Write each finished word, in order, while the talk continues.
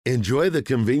Enjoy the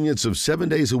convenience of 7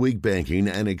 days a week banking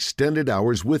and extended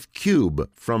hours with Cube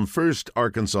from First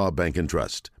Arkansas Bank and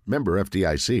Trust. Member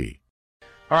FDIC.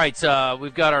 All right,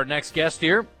 we've got our next guest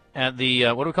here at the,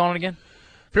 what are we calling it again?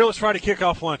 Fearless Friday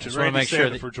Kickoff Lunch. Just Randy make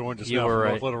sure Sandefur joined us now from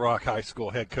North Little Rock High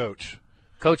School head coach.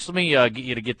 Coach, let me get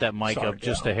you to get that mic up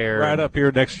just a hair. Right up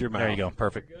here next to your mouth. There you go.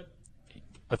 Perfect.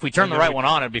 If we turn the right one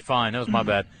on, it'd be fine. That was my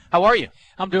bad. How are you?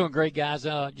 I'm doing great, guys.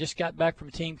 Just got back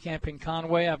from team camp in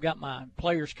Conway. I've got my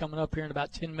players coming up here in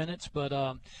about 10 minutes, but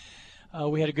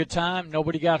we had a good time.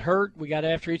 Nobody got hurt. We got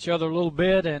after each other a little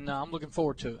bit, and I'm looking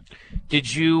forward to it.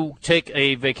 Did you take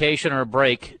a vacation or a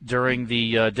break during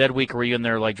the dead week, or were you in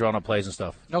there like drawing up plays and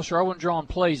stuff? No, sir, I wasn't drawing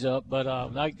plays up, but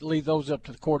I leave those up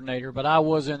to the coordinator. But I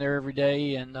was in there every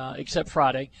day, and except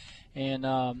Friday,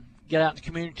 and get out in the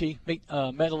community,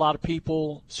 met a lot of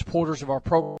people, supporters of our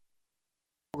program,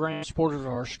 supporters of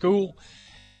our school,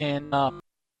 and I'm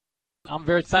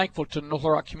very thankful to the North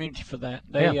Little Rock community for that.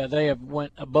 They have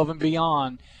went above and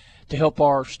beyond to help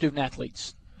our student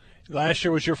athletes. Last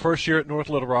year was your first year at North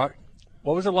Little Rock.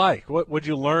 What was it like? What would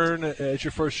you learn as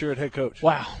your first year at head coach?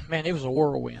 Wow, man, it was a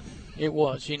whirlwind. It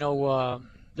was. You know,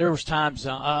 there was times,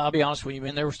 I'll be honest with you,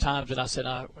 man, there was times that I said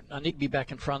I need to be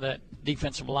back in front of that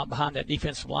defensive line, behind that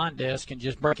defensive line desk and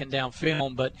just breaking down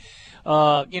film. But,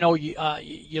 you know,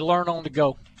 you learn on the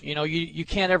go. You know, you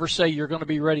can't ever say you're going to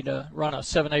be ready to run a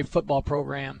 7A football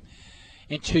program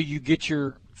until you get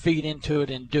your feet into it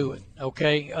and do it,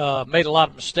 okay? Made a lot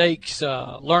of mistakes,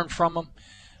 learned from them.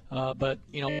 But,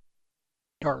 you know,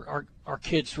 our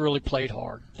kids really played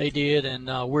hard. They did, and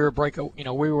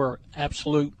we were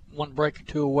absolute one break or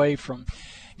two away from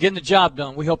getting the job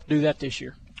done. We hope to do that this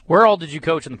year. Where all did you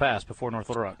coach in the past before North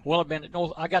Little Rock? Well,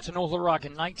 I got to North Little Rock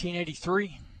in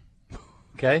 1983.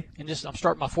 Okay. And I'm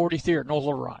starting my 40th year at North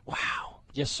Little Rock. Wow.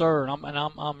 Yes, sir. And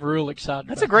I'm real excited.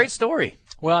 That's a great story.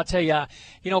 Well, I tell you,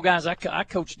 you know, guys, I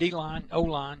coached D-line,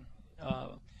 O-line.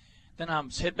 Then I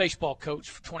was head baseball coach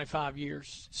for 25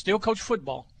 years. Still coach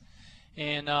football.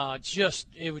 And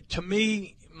to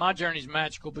me, my journey is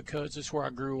magical because it's where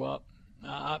I grew up.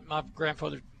 My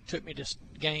grandfather took me to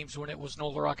games when it was North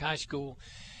Little Rock High School.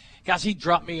 Guys, he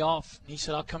dropped me off. He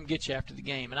said, I'll come get you after the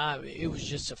game. And it was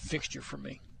just a fixture for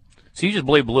me. So you just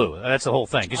bleed blue. That's the whole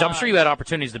thing. Because I'm sure you had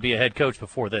opportunities to be a head coach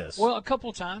before this. Well, a couple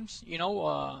of times, you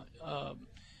know,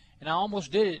 and I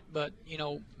almost did it. But, you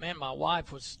know, man, my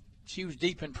wife was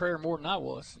deep in prayer more than I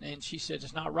was. And she said,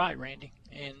 it's not right, Randy.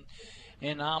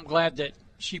 And I'm glad that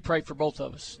she prayed for both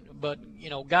of us. But, you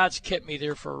know, God's kept me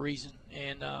there for a reason.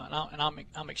 And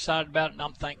I'm excited about it, and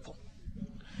I'm thankful.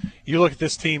 You look at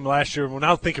this team last year. When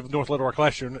I think of North Little Rock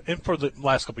last year, and for the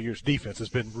last couple of years, defense has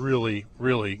been really,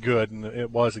 really good, and it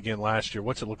was again last year.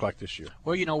 What's it look like this year?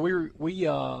 Well, you know, we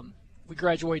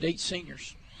graduate 8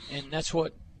 seniors, and that's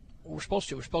what we're supposed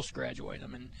to. We're supposed to graduate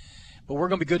them, but we're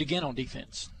going to be good again on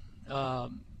defense.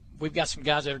 We've got some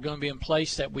guys that are going to be in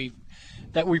place that we've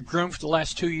groomed for the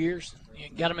last 2 years.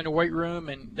 Got them in the weight room,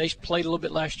 and they played a little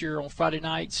bit last year on Friday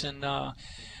nights. And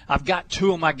I've got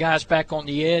 2 of my guys back on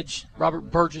the edge, Robert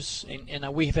Burgess,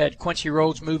 and we've had Quincy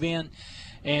Rhodes move in.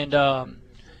 And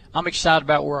I'm excited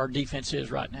about where our defense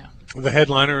is right now. The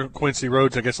headliner, Quincy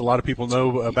Rhodes, I guess a lot of people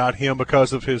know about him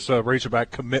because of his Razorback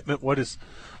commitment. What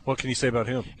can you say about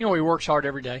him? You know, he works hard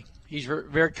every day. He's very,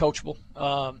 very coachable.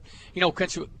 You know,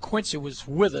 Quincy was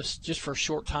with us just for a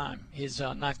short time, his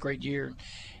 9th grade year.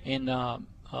 And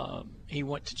he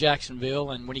went to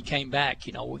Jacksonville, and when he came back,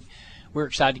 you know, we're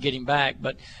excited to get him back.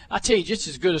 But I tell you, just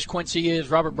as good as Quincy is,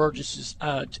 Robert Burgess is,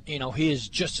 you know, he is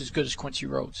just as good as Quincy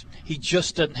Rhodes. He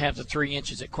just doesn't have the 3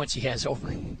 inches that Quincy has over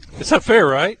him. It's not fair,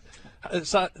 right?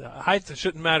 It's not, height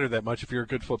shouldn't matter that much if you're a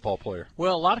good football player.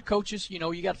 Well, a lot of coaches, you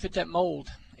know, you got to fit that mold,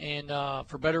 and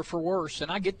for better or for worse.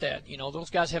 And I get that. You know, those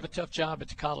guys have a tough job at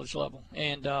the college level.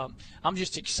 And I'm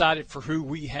just excited for who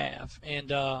we have. And,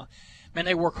 man,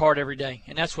 they work hard every day,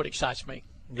 and that's what excites me.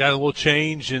 Got a little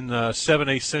change in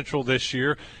 7A Central this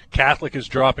year. Catholic is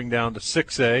dropping down to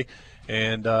 6A,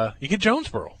 and you get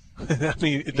Jonesboro. I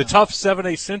mean, the tough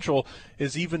 7A Central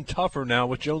is even tougher now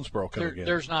with Jonesboro coming in.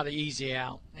 There's not an easy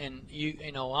out, and you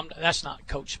know that's not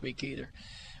coach speak either.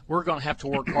 We're going to have to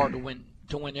work hard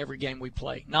to win every game we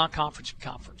play, non-conference and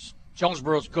conference.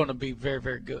 Jonesboro's going to be very,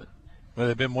 very good. Well,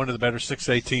 they've been one of the better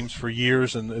 6A teams for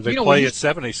years, and they play at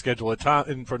 7A schedule at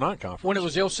time for non-conference. When it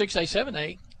was the old 6A,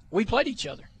 7A, we played each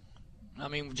other. I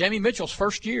mean, Jamie Mitchell's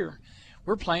first year,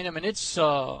 we're playing him, and it's a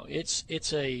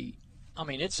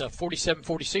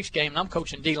 47-46 game, and I'm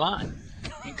coaching D-line.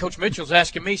 And Coach Mitchell's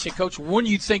asking me, he said, Coach, when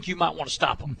do you think you might want to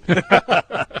stop him?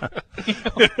 How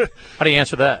do you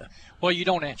answer that? Well, you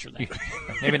don't answer that.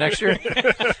 Maybe next year.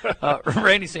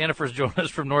 Randy Sandefur joined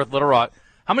us from North Little Rock.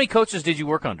 How many coaches did you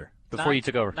work under before you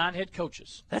took over? 9 head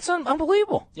coaches. That's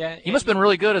unbelievable. Yeah, you must have been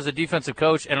really good as a defensive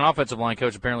coach and an offensive line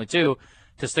coach apparently too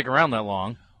to stick around that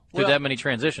long through that many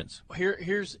transitions.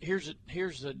 Here's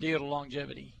the deal to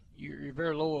longevity. You're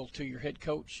very loyal to your head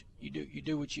coach. You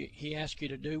do what he asks you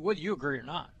to do, whether you agree or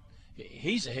not.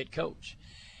 He's a head coach,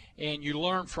 and you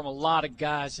learn from a lot of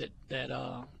guys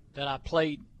that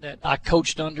I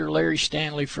coached under. Larry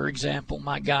Stanley, for example.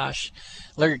 My gosh,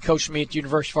 Larry coached me at the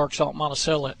University of Arkansas at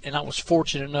Monticello, and I was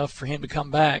fortunate enough for him to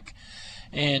come back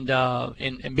and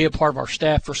be a part of our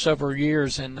staff for several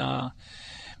years. And man,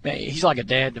 he's like a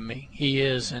dad to me. He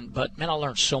is. But man, I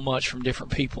learned so much from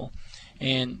different people,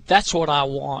 and that's what I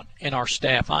want in our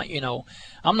staff. I'm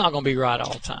not going to be right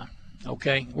all the time.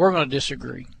 Okay, we're going to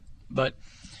disagree, but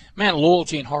man,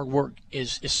 loyalty and hard work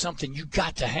is something you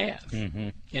got to have,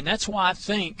 and that's why I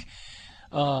think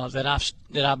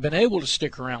that I've been able to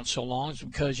stick around so long, is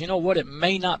because you know what, it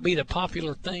may not be the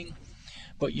popular thing,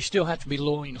 but you still have to be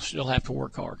loyal. You still have to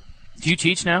work hard. Do you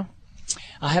teach now?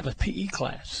 I have a PE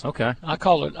class. Okay. I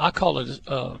call it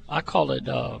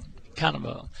kind of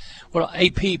a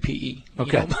AP PE.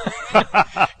 Okay.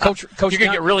 Coach, you're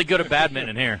gonna get really good at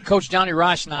badminton here. Coach Johnny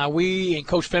Rice and I,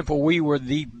 Coach Fimple, we were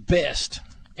the best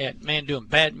at doing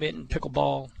badminton,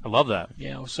 pickleball. I love that.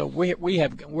 So we're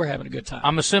having a good time.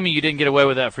 I'm assuming you didn't get away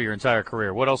with that for your entire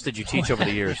career. What else did you teach over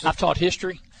the years? I've taught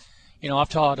history. I've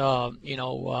taught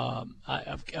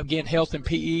again health and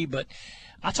PE, but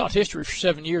I taught history for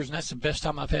 7 years, and that's the best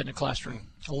time I've had in a classroom.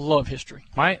 I love history.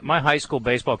 My high school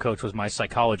baseball coach was my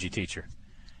psychology teacher,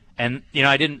 and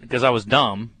I didn't, because I was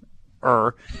dumb.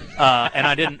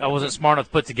 And I wasn't smart enough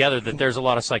to put together that there's a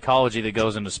lot of psychology that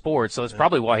goes into sports, so that's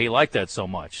probably why he liked that so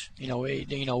much.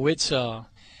 It's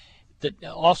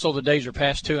also the days are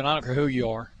past too, and I don't care who you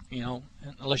are,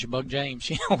 unless you're Bug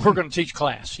James, we're going to teach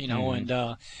class,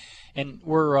 and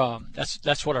we're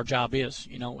that's what our job is,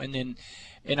 and then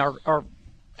in our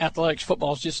athletics,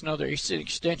 football is just it's an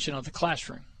extension of the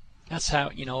classroom. That's how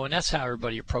and that's how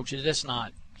everybody approaches it. That's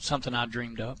not something I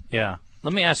dreamed up. Yeah.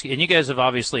 Let me ask you, and you guys have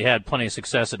obviously had plenty of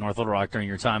success at North Little Rock during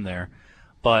your time there,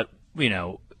 but,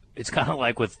 it's kind of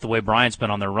like with the way Bryant's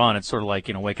been on their run, it's sort of like,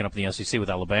 waking up in the SEC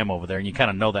with Alabama over there, and you kind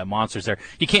of know that monster's there.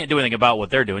 You can't do anything about what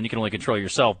they're doing. You can only control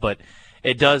yourself, but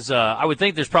it does I would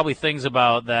think there's probably things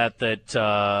about that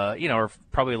are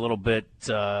probably a little bit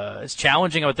it's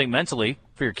challenging, I would think, mentally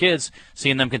for your kids,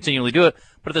 seeing them continually do it,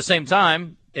 but at the same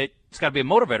time, it's got to be a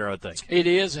motivator, I would think. It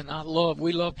is, and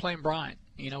we love playing Bryant.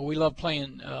 We love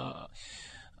playing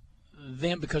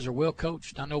them because they're well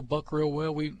coached. I know Buck real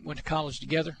well. We went to college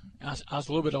together. I was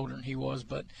a little bit older than he was,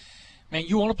 but man,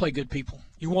 you want to play good people.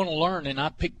 You want to learn, and I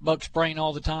pick Buck's brain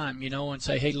all the time, and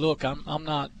say, hey, look, I'm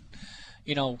not,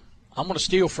 I'm going to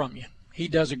steal from you. He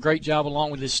does a great job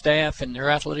along with his staff and their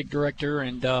athletic director,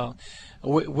 and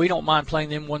we don't mind playing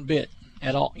them one bit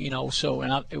at all, So,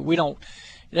 and we don't.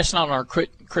 That's not on our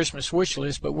Christmas wish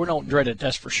list, but we don't dread it.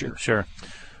 That's for sure. Sure.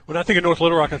 When I think of North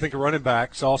Little Rock, I think of running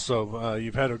backs also.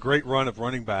 You've had a great run of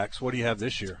running backs. What do you have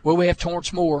this year? Well, we have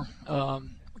Torrance Moore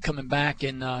coming back,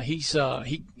 and he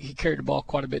carried the ball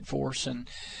quite a bit for us. And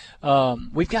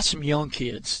we've got some young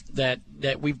kids that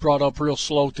we've brought up real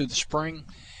slow through the spring,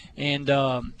 and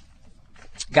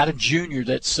got a junior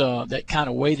that kind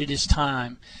of waited his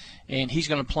time, and he's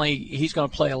going to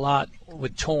play a lot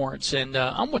with Torrance. And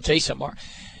I'm going to tell you something.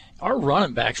 Our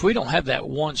running backs, we don't have that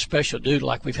one special dude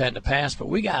like we've had in the past, but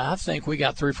I think we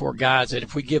got 3 or 4 guys that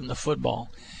if we give them the football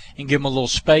and give them a little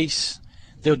space,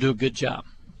 they'll do a good job.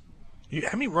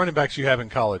 How many running backs do you have in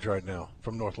college right now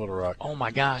from North Little Rock? Oh,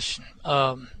 my gosh,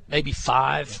 maybe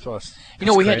 5. That's we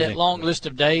crazy. had that long list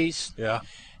of days. Yeah.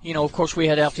 Of course, we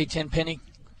had Alfie Tenpenny,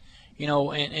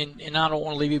 and I don't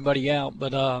want to leave anybody out,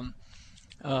 but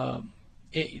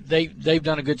they've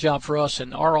done a good job for us,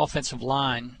 and our offensive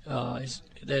line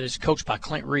that is coached by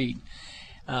Clint Reed.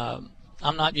 I'm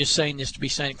not just saying this to be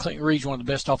saying Clint Reed's one of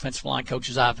the best offensive line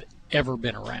coaches I've ever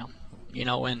been around,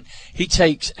 and he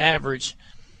takes average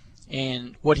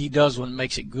and what he does when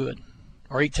makes it good,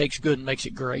 or he takes good and makes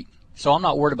it great. So I'm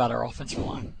not worried about our offensive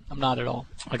line. I'm not at all.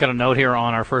 I got a note here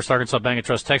on our First Arkansas Bank and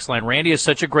Trust text line. Randy is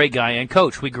such a great guy and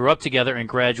coach. We grew up together and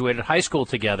graduated high school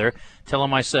together. Tell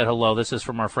him I said hello. This is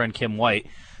from our friend Kim White.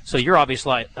 So you're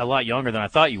obviously a lot younger than I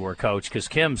thought you were, Coach, because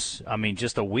Kim's,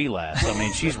 just a wee lass.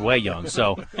 She's way young.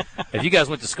 So if you guys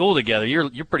went to school together, you're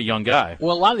a pretty young guy.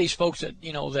 Well, a lot of these folks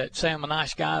that say I'm a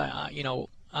nice guy,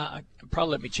 I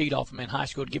probably let me cheat off them in high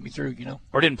school to get me through,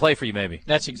 Or didn't play for you, maybe.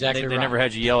 That's exactly right. They never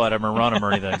had you yell at them or run them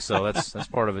or anything, so that's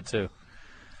part of it too.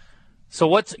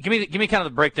 So give me kind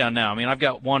of the breakdown now. I've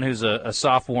got one who's a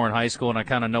sophomore in high school, and I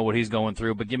kind of know what he's going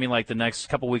through, but give me like the next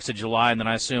couple weeks of July, and then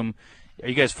I assume Are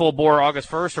you guys full bore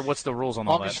August 1st, or what's the rules on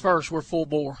all that? August 1st, we're full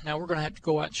bore. Now, we're going to have to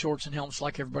go out in shorts and helmets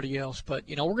like everybody else. But,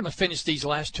 we're going to finish these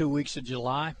last 2 weeks of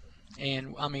July.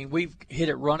 And, we've hit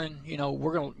it running.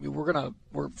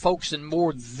 We're focusing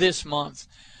more this month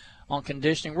on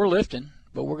conditioning. We're lifting,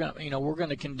 but we're going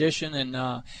to condition.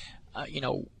 And,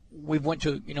 we went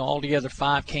to, altogether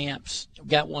 5 camps. We've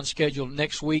got one scheduled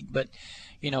next week. But,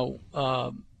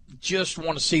 just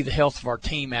want to see the health of our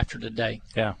team after today.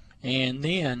 Yeah. And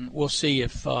then we'll see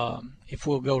if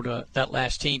we'll go to that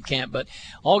last team camp. But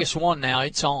August 1 now,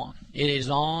 it's on. It is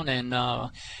on, and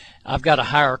I've got to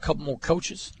hire a couple more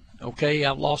coaches. Okay,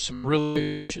 I've lost some really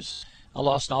good coaches. I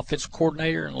lost an offensive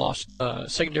coordinator and lost a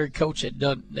secondary coach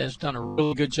that's done a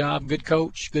really good job, good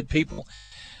coach, good people.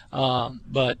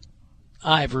 But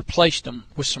I have replaced them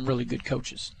with some really good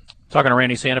coaches. Talking to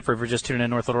Randy Sandefur, if you're just tuning in,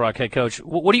 North Little Rock head coach.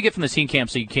 What do you get from the team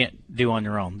camps that you can't do on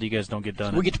your own? That you guys don't get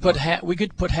done? We get to put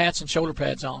hats and shoulder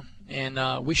pads on,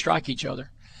 and we strike each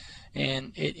other,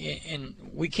 and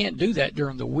we can't do that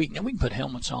during the week. Now we can put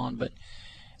helmets on, but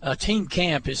team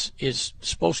camp is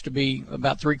supposed to be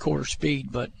about 3/4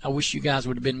 speed. But I wish you guys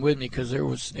would have been with me because it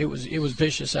was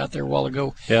vicious out there a while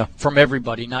ago. Yeah. From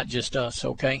everybody, not just us.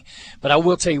 Okay, but I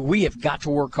will tell you, we have got to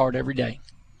work hard every day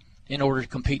in order to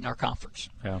compete in our conference.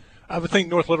 Yeah. I would think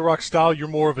North Little Rock style, you're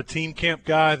more of a team camp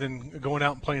guy than going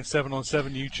out and playing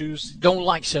 7-on-7. You choose? Don't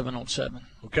like 7-on-7.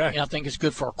 Okay. I think it's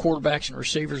good for our quarterbacks and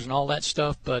receivers and all that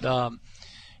stuff, but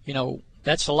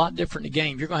that's a lot different in the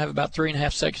game. You're going to have about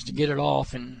 3.5 seconds to get it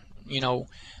off, and I'm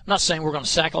not saying we're going to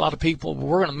sack a lot of people, but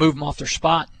we're going to move them off their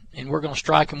spot, and we're going to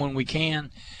strike them when we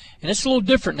can. And it's a little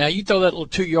different now. You throw that little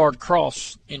 2-yard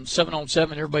cross in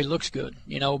 7-on-7, everybody looks good,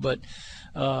 but.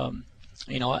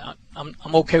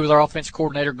 I'm okay with our offensive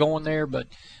coordinator going there, but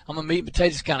I'm a meat and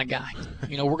potatoes kind of guy.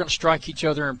 We're going to strike each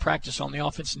other in practice on the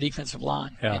offensive and defensive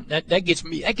line. Yeah. And that gets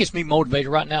me motivated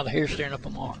right now. The hair's staring up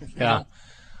on my arm. Yeah.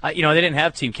 They didn't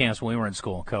have team camps when we were in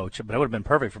school, Coach, but it would have been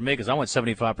perfect for me because I went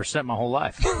 75% my whole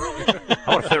life. I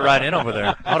would have fit right in over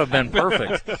there. I would have been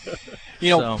perfect.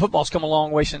 Football's come a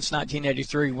long way since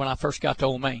 1983 when I first got to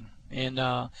Old Main. And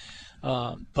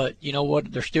but you know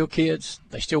what? They're still kids.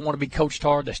 They still want to be coached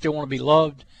hard. They still want to be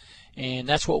loved. And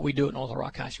that's what we do at North Little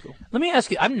Rock High School. Let me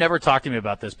ask you, I've never talked to me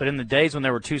about this, but in the days when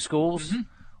there were 2 schools,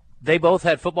 they both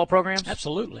had football programs?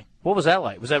 Absolutely. What was that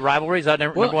like? Was that rivalry? Is that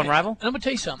number one rival? Let me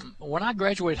tell you something. When I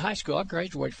graduated high school, I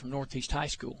graduated from Northeast High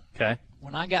School. Okay.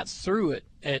 When I got through it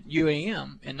at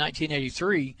UAM in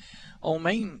 1983, Old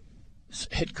Main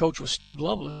head coach was Steve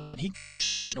Loveland. He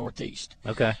coached Northeast.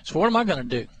 Okay. So what am I going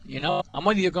to do? I'm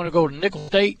either going to go to Nickel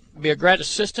State, be a grad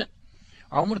assistant,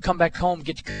 or I'm going to come back home and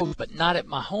get to coach, but not at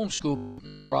my home school.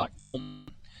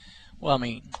 Well,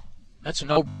 that's a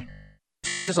no-brainer.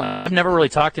 I've never really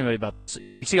talked to anybody about this.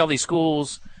 You see all these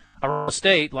schools around the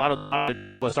state, a lot of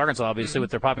West Arkansas, obviously, with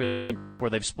their population where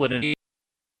they've split in. You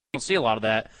don't see a lot of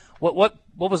that. What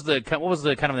was the kind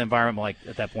of the environment like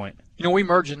at that point? We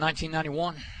merged in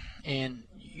 1991, and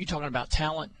you're talking about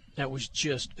talent that was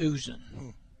just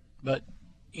oozing. But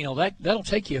that'll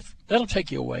take you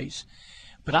a ways.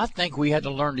 But I think we had to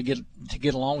learn to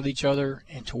get along with each other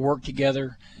and to work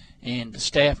together, and the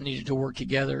staff needed to work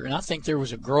together. And I think there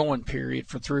was a growing period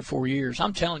for 3 or 4 years.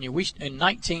 I'm telling you, in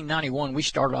 1991 we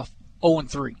started off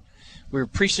 0-3. We were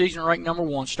preseason ranked number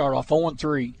 1, started off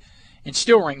 0-3, and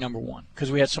still ranked number 1 because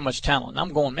we had so much talent. And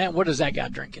I'm going, man, what is that guy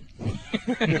drinking?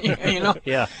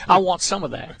 Yeah. I want some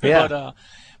of that. Yeah.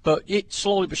 But it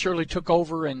slowly but surely took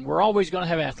over, and we're always going to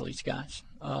have athletes, guys.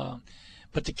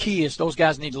 But the key is those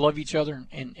guys need to love each other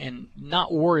and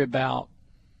not worry about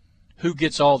who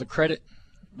gets all the credit,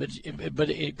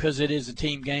 because it is a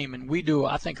team game, and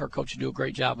I think our coaches do a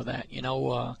great job of that.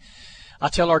 I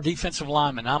tell our defensive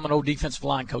linemen, I'm an old defensive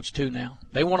line coach too now.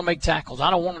 They want to make tackles.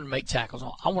 I don't want them to make tackles.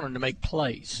 I want them to make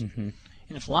plays. Mm-hmm.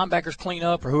 And if linebackers clean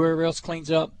up or whoever else cleans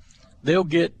up, they'll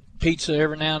get pizza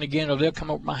every now and again, or they'll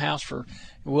come over to my house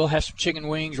we'll have some chicken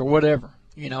wings or whatever,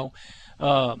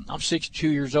 I'm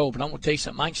 62 years old, but I'm going to tell you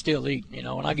something. I can still eat, and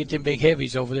I get them big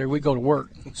heavies over there. We go to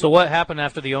work. So what happened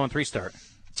after the 0-3 start?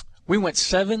 We went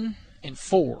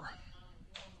 7-4.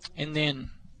 And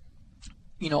then,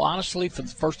 honestly, for the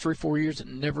first 3 or 4 years, it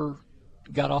never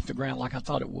got off the ground like I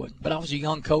thought it would. But I was a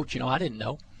young coach, I didn't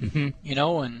know. Mm-hmm.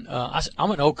 And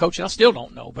I'm an old coach, and I still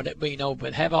don't know. But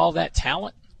have all that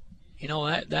talent,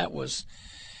 that was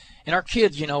 – and our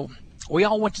kids, they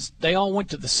all went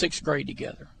to the 6th grade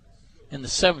together. In the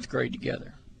 7th grade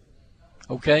together,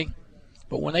 okay?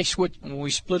 But when we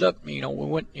split up, we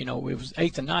went, it was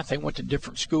 8th and 9th, they went to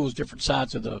different schools, different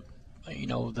sides of the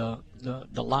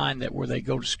line where they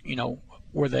go to,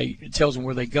 it tells them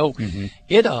where they go. Mm-hmm.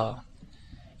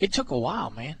 It took a while,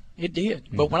 man. It did.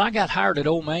 But when I got hired at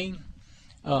Old Main,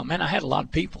 man, I had a lot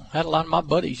of people. I had a lot of my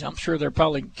buddies. I'm sure they're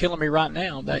probably killing me right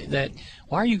now. That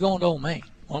why are you going to Old Main?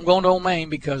 Well, I'm going to Old Main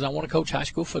because I want to coach high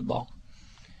school football,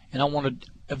 and I want to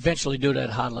eventually do it at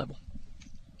a high level.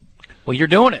 Well, you're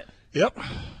doing it. Yep.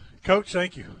 Coach,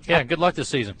 thank you. Yeah, good luck this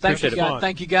season. Thank Appreciate you, it. guys.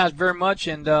 Thank you guys very much,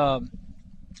 and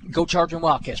go Charging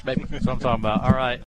Wildcats, baby. That's what I'm talking about. All right.